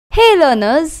Hey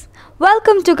learners,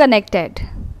 welcome to Connected.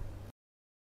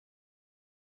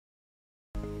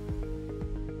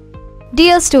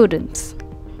 Dear students,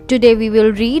 today we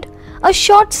will read a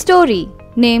short story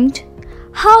named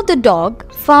How the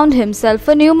Dog Found Himself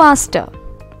a New Master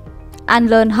and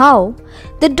learn how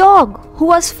the dog who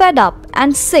was fed up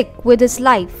and sick with his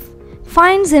life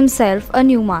finds himself a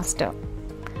new master.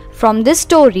 From this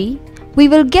story, we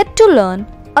will get to learn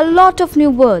a lot of new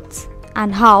words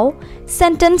and how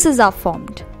sentences are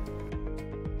formed.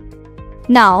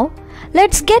 Now,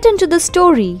 let's get into the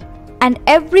story, and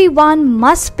everyone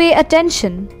must pay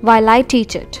attention while I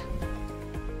teach it.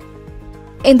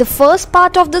 In the first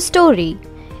part of the story,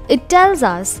 it tells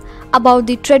us about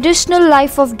the traditional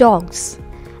life of dogs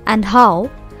and how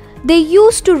they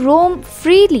used to roam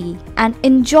freely and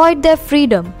enjoyed their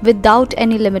freedom without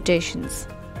any limitations.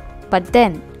 But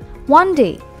then, one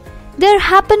day, there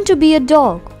happened to be a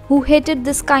dog who hated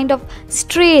this kind of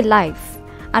stray life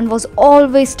and was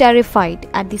always terrified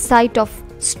at the sight of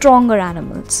stronger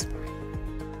animals.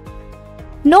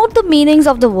 Note the meanings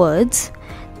of the words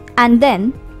and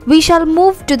then we shall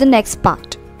move to the next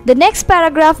part. The next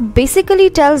paragraph basically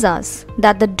tells us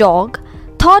that the dog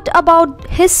thought about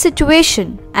his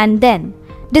situation and then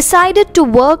decided to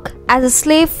work as a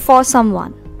slave for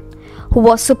someone who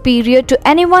was superior to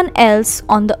anyone else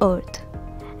on the earth.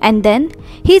 And then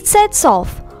he sets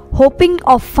off hoping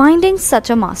of finding such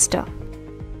a master.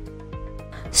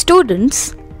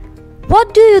 Students,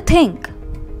 what do you think?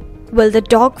 Will the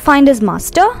dog find his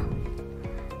master?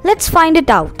 Let's find it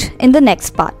out in the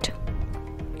next part.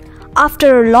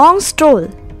 After a long stroll,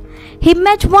 he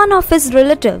met one of his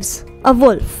relatives, a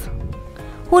wolf,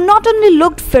 who not only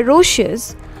looked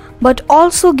ferocious but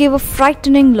also gave a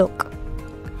frightening look.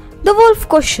 The wolf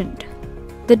questioned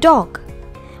the dog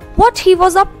what he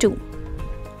was up to.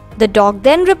 The dog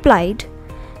then replied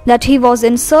that he was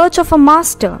in search of a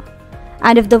master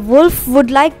and if the wolf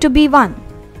would like to be one.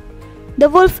 The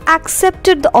wolf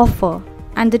accepted the offer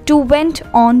and the two went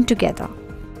on together.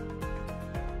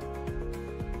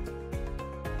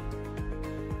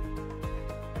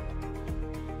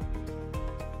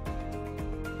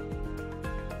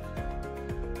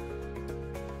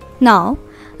 Now,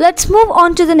 let's move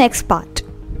on to the next part.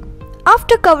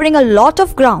 After covering a lot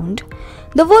of ground,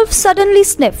 the wolf suddenly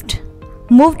sniffed,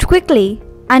 moved quickly,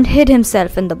 and hid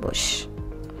himself in the bush.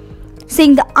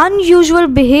 Seeing the unusual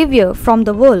behavior from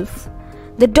the wolf,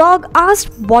 the dog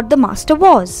asked what the master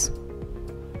was.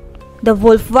 The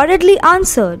wolf worriedly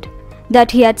answered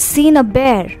that he had seen a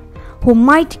bear who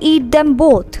might eat them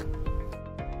both.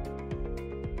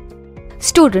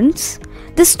 Students,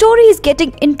 the story is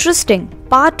getting interesting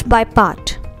part by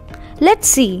part. Let's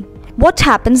see what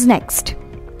happens next.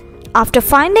 After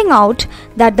finding out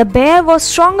that the bear was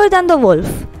stronger than the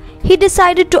wolf, he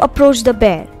decided to approach the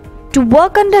bear to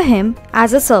work under him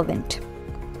as a servant.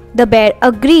 The bear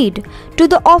agreed to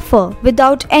the offer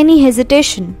without any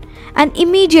hesitation, and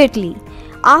immediately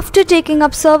after taking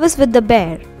up service with the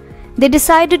bear, they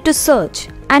decided to search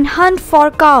and hunt for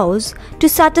cows to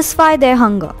satisfy their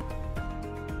hunger.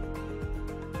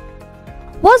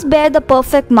 Was bear the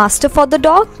perfect master for the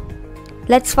dog?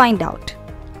 Let's find out.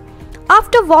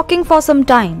 After walking for some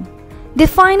time, they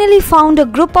finally found a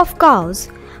group of cows,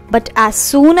 but as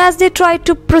soon as they tried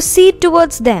to proceed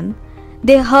towards them,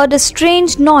 they heard a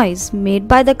strange noise made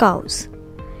by the cows.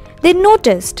 They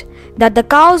noticed that the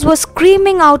cows were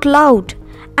screaming out loud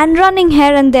and running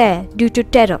here and there due to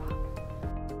terror.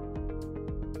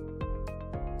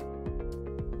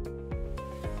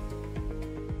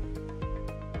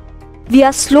 We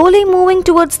are slowly moving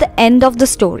towards the end of the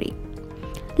story.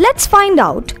 Let's find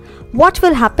out what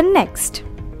will happen next.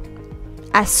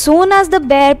 As soon as the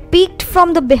bear peeked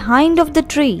from the behind of the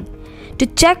tree to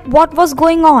check what was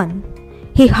going on,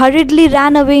 he hurriedly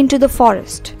ran away into the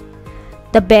forest.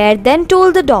 The bear then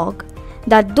told the dog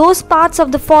that those parts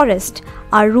of the forest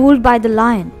are ruled by the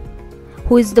lion,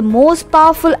 who is the most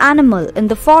powerful animal in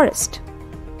the forest.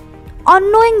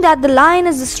 On knowing that the lion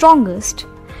is the strongest,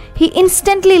 he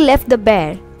instantly left the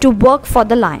bear to work for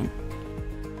the lion.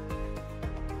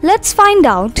 Let's find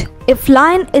out if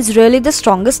lion is really the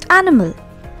strongest animal.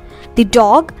 The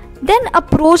dog then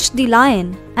approached the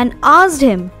lion and asked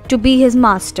him to be his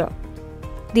master.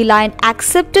 The lion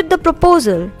accepted the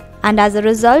proposal and as a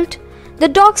result, the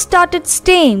dog started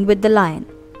staying with the lion.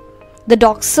 The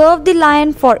dog served the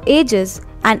lion for ages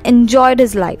and enjoyed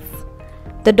his life.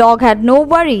 The dog had no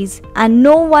worries and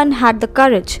no one had the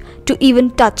courage to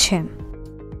even touch him.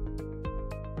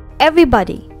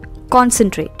 Everybody,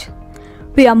 concentrate.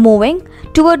 We are moving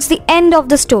towards the end of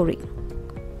the story.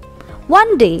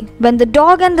 One day, when the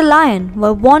dog and the lion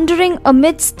were wandering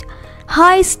amidst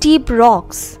high steep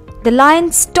rocks, the lion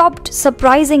stopped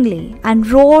surprisingly and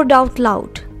roared out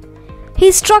loud.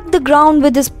 He struck the ground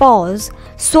with his paws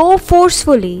so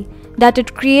forcefully that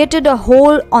it created a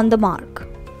hole on the mark.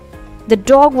 The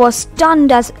dog was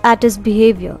stunned at his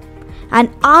behavior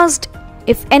and asked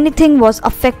if anything was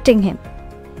affecting him.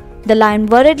 The lion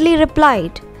worriedly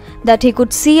replied that he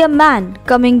could see a man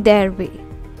coming their way,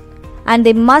 and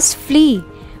they must flee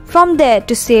from there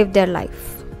to save their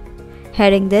life.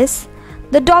 Hearing this,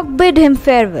 the dog bid him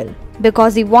farewell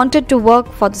because he wanted to work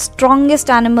for the strongest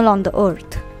animal on the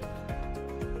earth.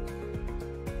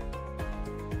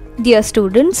 Dear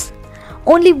students,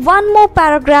 only one more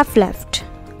paragraph left.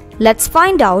 Let's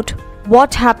find out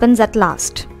what happens at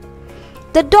last.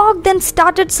 The dog then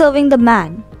started serving the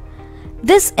man.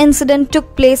 This incident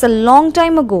took place a long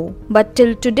time ago, but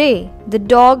till today, the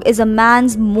dog is a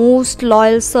man's most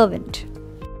loyal servant.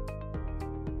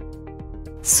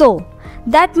 So,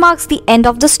 that marks the end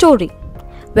of the story,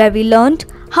 where we learned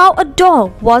how a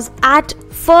dog was at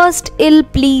first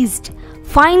ill-pleased,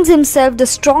 finds himself the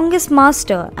strongest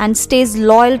master and stays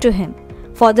loyal to him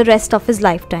for the rest of his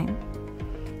lifetime.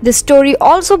 This story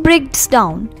also breaks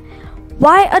down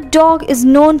why a dog is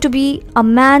known to be a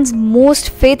man's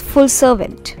most faithful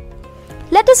servant.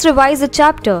 Let us revise the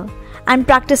chapter and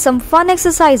practice some fun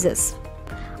exercises.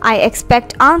 I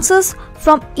expect answers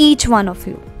from each one of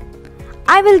you.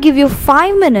 I will give you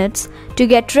 5 minutes to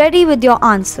get ready with your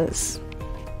answers.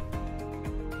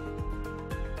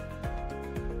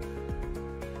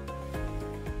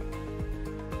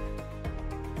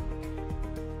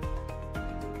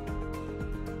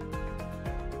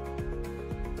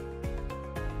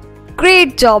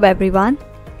 Great job, everyone.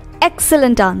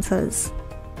 Excellent answers.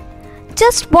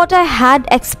 Just what I had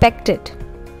expected.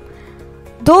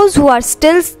 Those who are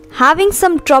still having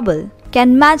some trouble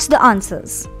can match the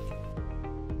answers.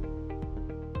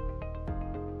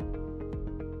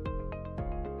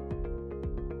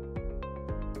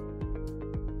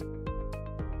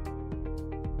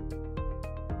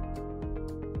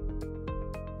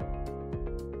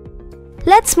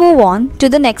 Let's move on to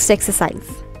the next exercise.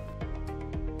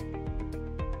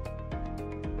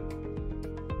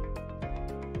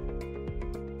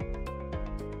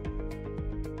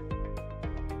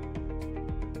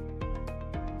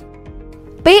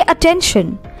 Pay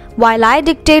attention while I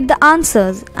dictate the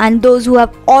answers, and those who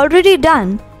have already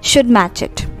done should match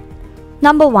it.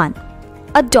 Number 1.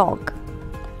 A dog.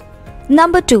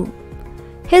 Number 2.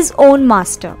 His own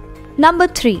master. Number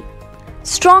 3.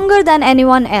 Stronger than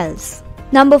anyone else.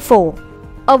 Number 4.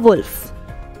 A wolf.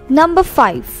 Number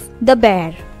 5. The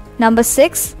bear. Number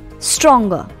 6.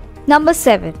 Stronger. Number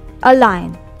 7. A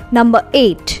lion. Number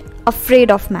 8.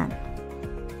 Afraid of man.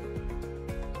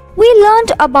 We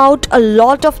learned about a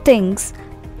lot of things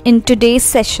in today's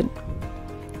session.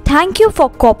 Thank you for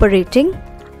cooperating,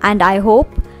 and I hope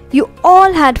you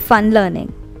all had fun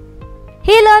learning.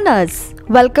 Hey learners,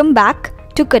 welcome back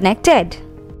to Connected.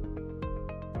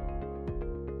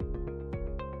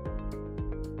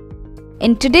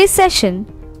 In today's session,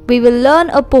 we will learn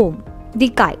a poem, The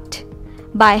Kite,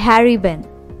 by Harry Ben.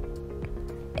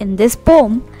 In this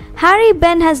poem, Harry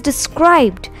Ben has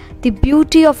described the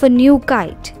beauty of a new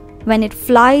kite when it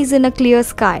flies in a clear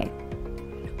sky.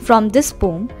 From this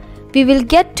poem, we will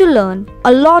get to learn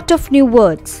a lot of new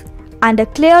words and a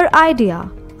clear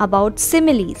idea about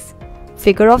similes,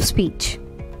 figure of speech.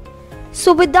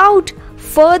 So without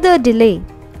further delay,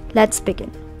 let's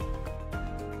begin.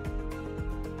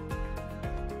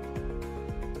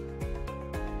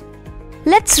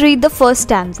 Let's read the first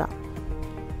stanza.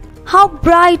 How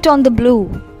bright on the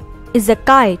blue is a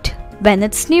kite when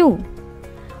it's new.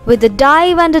 With a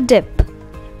dive and a dip,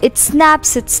 it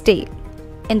snaps its tail.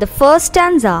 In the first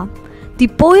stanza, the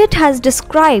poet has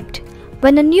described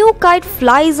when a new kite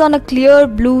flies on a clear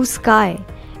blue sky,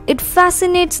 it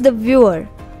fascinates the viewer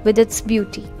with its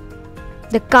beauty.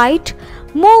 The kite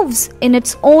moves in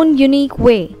its own unique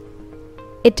way.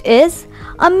 It is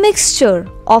a mixture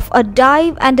of a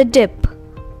dive and a dip,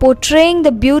 portraying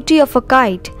the beauty of a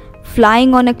kite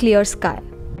flying on a clear sky.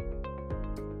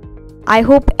 I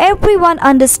hope everyone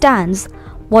understands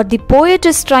what the poet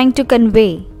is trying to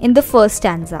convey in the first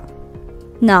stanza.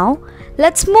 Now,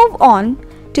 let's move on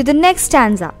to the next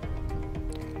stanza.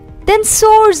 Then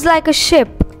soars like a ship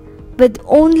with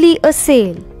only a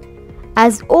sail,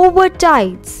 as over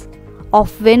tides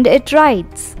of wind it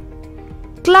rides,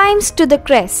 climbs to the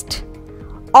crest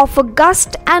of a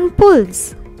gust and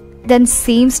pulls, then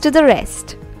seems to the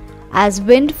rest as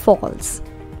wind falls.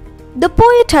 The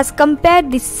poet has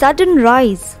compared the sudden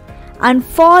rise and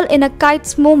fall in a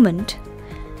kite's movement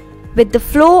with the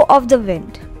flow of the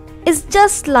wind is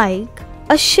just like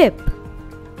a ship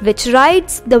which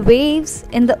rides the waves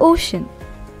in the ocean.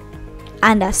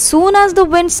 And as soon as the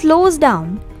wind slows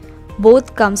down,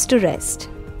 both comes to rest.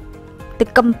 The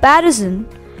comparison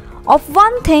of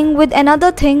one thing with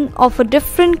another thing of a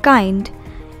different kind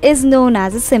is known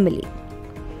as a simile.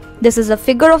 This is a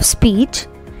figure of speech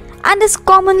and is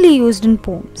commonly used in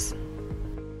poems.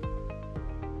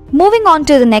 Moving on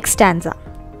to the next stanza.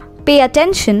 Pay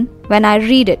attention when I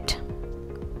read it.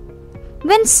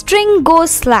 When string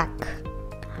goes slack,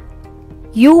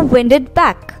 you wind it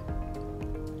back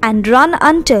and run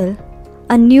until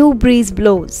a new breeze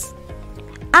blows,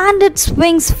 and its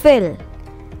wings fill,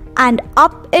 and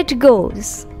up it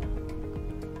goes.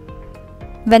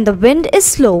 When the wind is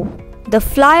slow, the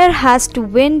flyer has to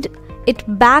wind it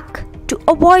back to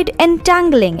avoid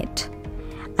entangling it,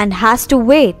 and has to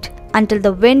wait until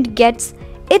the wind gets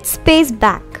its pace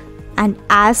back, and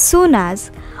as soon as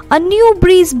a new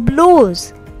breeze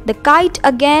blows, the kite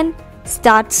again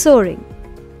starts soaring.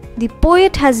 The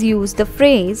poet has used the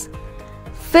phrase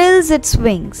fills its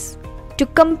wings to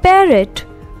compare it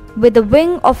with the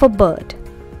wing of a bird.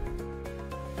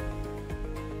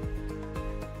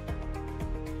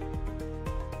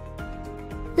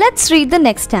 Let's read the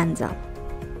next stanza.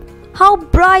 How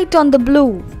bright on the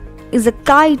blue is a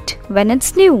kite when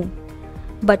it's new,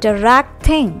 but a ragged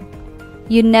thing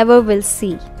you never will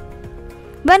see.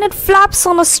 When it flaps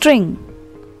on a string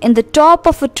in the top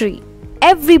of a tree,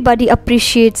 everybody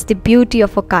appreciates the beauty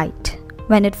of a kite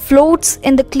when it floats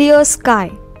in the clear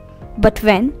sky. But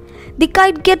when the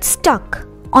kite gets stuck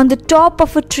on the top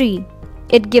of a tree,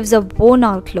 it gives a worn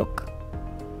out look.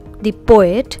 The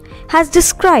poet has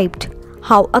described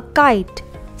how a kite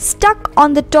stuck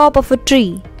on the top of a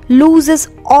tree loses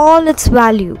all its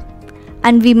value,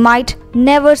 and we might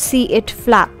never see it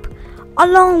flap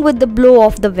along with the blow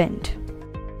of the wind.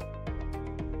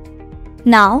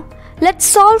 Now, let's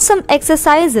solve some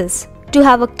exercises to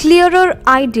have a clearer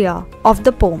idea of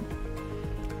the poem.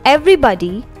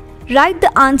 Everybody, write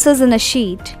the answers in a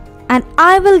sheet and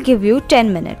I will give you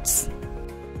 10 minutes.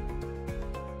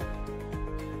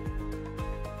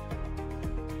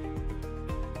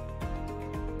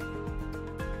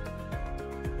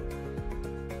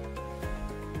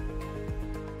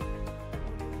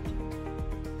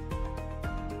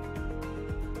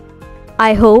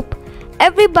 I hope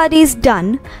everybody is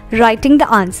done writing the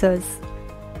answers.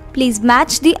 Please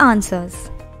match the answers.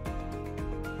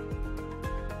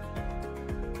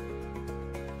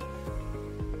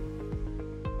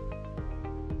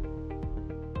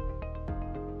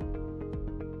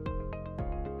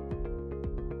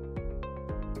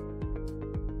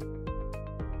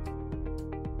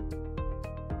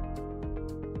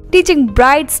 Teaching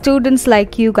bright students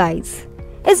like you guys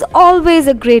is always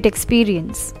a great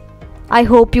experience. I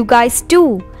hope you guys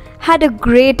too had a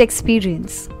great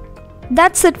experience.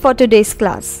 That's it for today's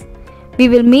class. We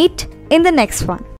will meet in the next one.